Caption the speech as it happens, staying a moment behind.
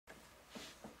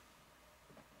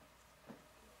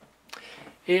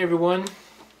Hey everyone,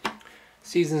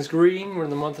 season's greeting. We're in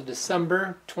the month of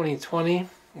December 2020.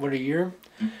 What a year.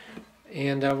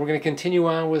 And we're going to continue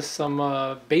on with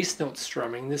some bass note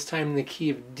strumming, this time in the key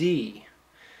of D.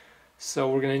 So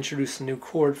we're going to introduce a new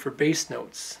chord for bass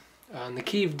notes. In the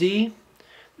key of D,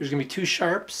 there's going to be two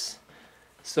sharps.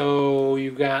 So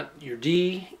you've got your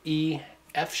D, E,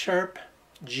 F sharp,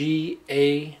 G,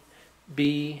 A,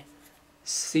 B,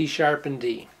 C sharp, and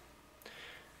D.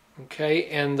 Okay,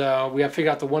 and we have to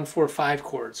figure out the 1, 4, 5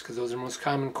 chords because those are the most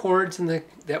common chords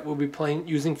that we'll be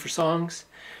using for songs.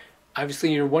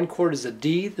 Obviously, your one chord is a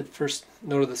D, the first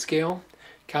note of the scale.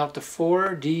 Count to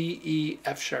 4, D, E,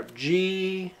 F sharp,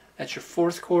 G. That's your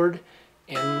fourth chord.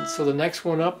 And so the next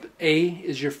one up, A,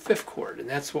 is your fifth chord, and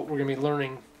that's what we're going to be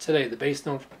learning today, the bass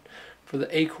note for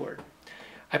the A chord.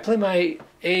 I play my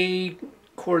A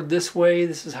chord this way.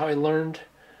 This is how I learned.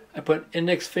 I put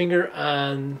index finger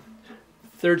on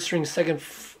 3rd string 2nd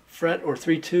fret or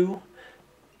 3-2,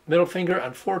 middle finger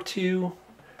on 4-2,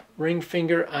 ring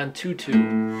finger on 2-2.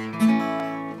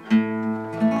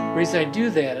 The reason I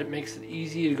do that, it makes it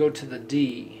easy to go to the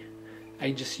D. I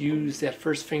just use that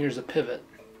first finger as a pivot.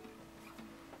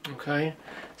 Okay,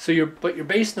 so your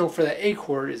bass note for the A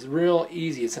chord is real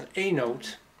easy. It's an A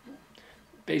note.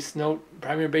 Bass note,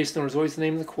 primary bass note is always the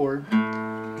name of the chord,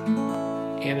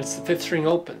 and it's the 5th string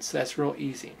open, so that's real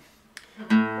easy.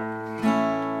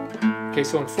 Okay,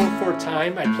 so in 4/4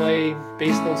 time, I play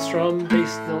bass note strum,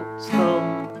 bass note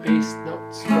strum, bass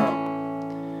note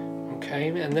strum. Okay,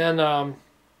 and then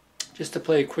just to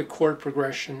play a quick chord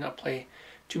progression, I'll play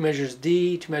 2 measures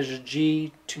D, 2 measures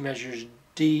G, 2 measures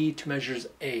D, 2 measures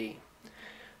A.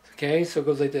 Okay, so it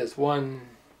goes like this: 1,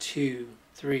 2,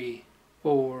 3,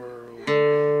 4.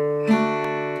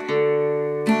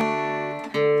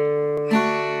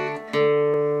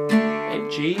 A,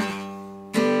 G.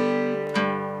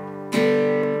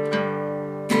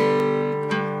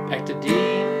 Back to D,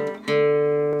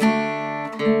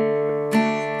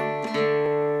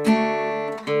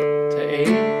 to A,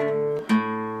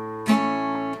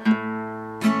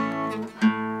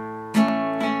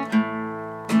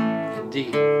 and D.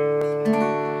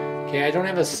 Okay, I don't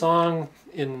have a song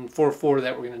in 4/4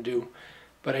 that we're going to do,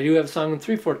 but I do have a song in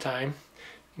 3/4 time.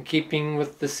 In keeping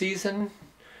with the season,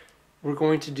 we're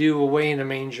going to do Away in a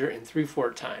Manger in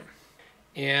 3/4 time.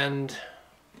 And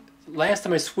last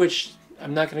time I switched,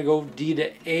 I'm not going to go D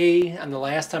to A, and the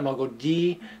last time I'll go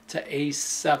D to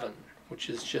A7,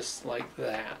 which is just like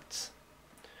that.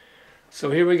 So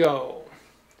here we go.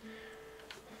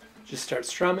 Just start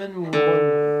strumming. 1,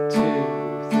 2,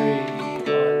 3,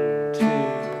 1, 2,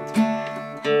 3.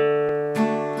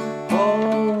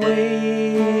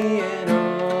 Away in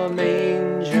a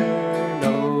manger,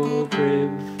 no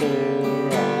crib for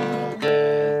our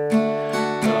bed.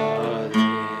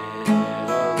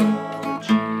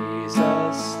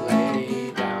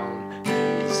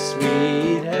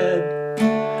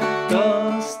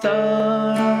 The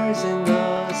stars in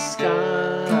the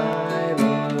sky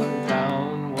look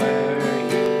down where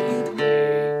he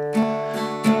lay.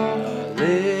 The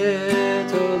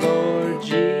little Lord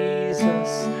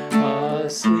Jesus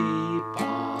asleep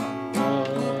on the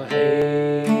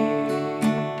hay.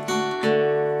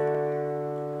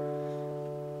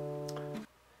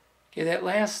 Okay, that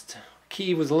last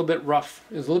key was a little bit rough.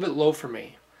 It was a little bit low for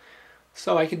me.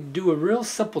 So I could do a real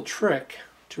simple trick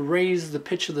to raise the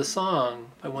pitch of the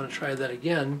song, if I want to try that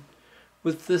again,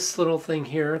 with this little thing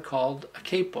here called a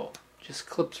capo. Just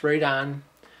clips right on.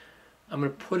 I'm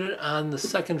going to put it on the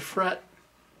 2nd fret,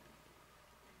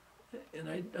 and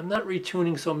I'm not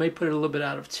retuning, so I may put it a little bit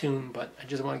out of tune, but I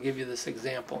just want to give you this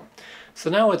example. So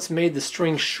now it's made the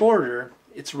string shorter.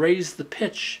 It's raised the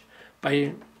pitch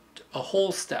by a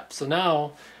whole step. So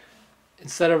now,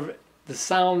 instead of the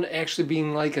sound actually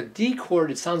being like a D chord,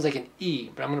 it sounds like an E,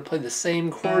 but I'm going to play the same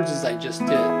chords as I just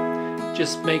did. It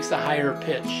just makes a higher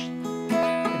pitch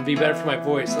and be better for my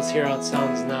voice. Let's hear how it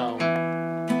sounds now.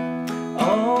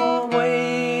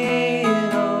 Away in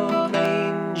a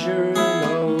manger,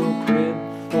 no crib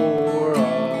for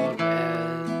a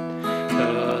bed.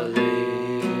 The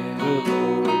little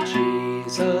Lord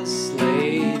Jesus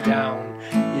laid down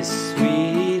his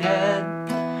sweet head.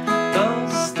 The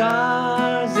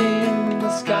stars in the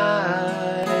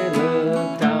sky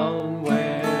look down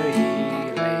where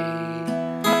he lay.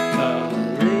 The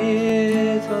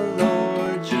little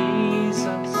Lord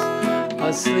Jesus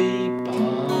asleep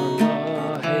on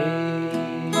the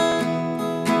hay.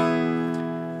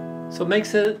 So it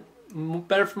makes it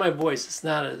better for my voice. It's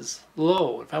not as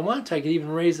low. If I want to, I could even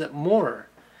raise it more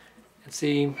and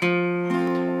see.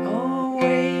 Away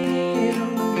in a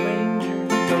manger,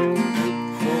 no crib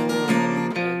for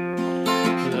a bed.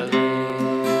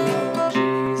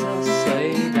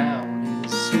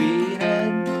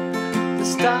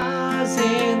 stars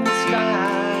in the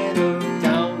sky looked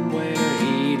down where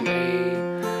he lay.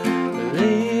 The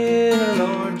little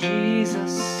Lord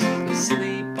Jesus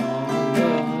asleep on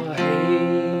the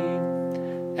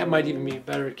hay. That might even be a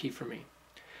better key for me.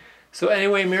 So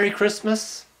anyway, Merry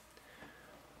Christmas.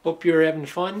 Hope you're having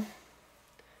fun.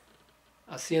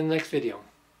 I'll see you in the next video.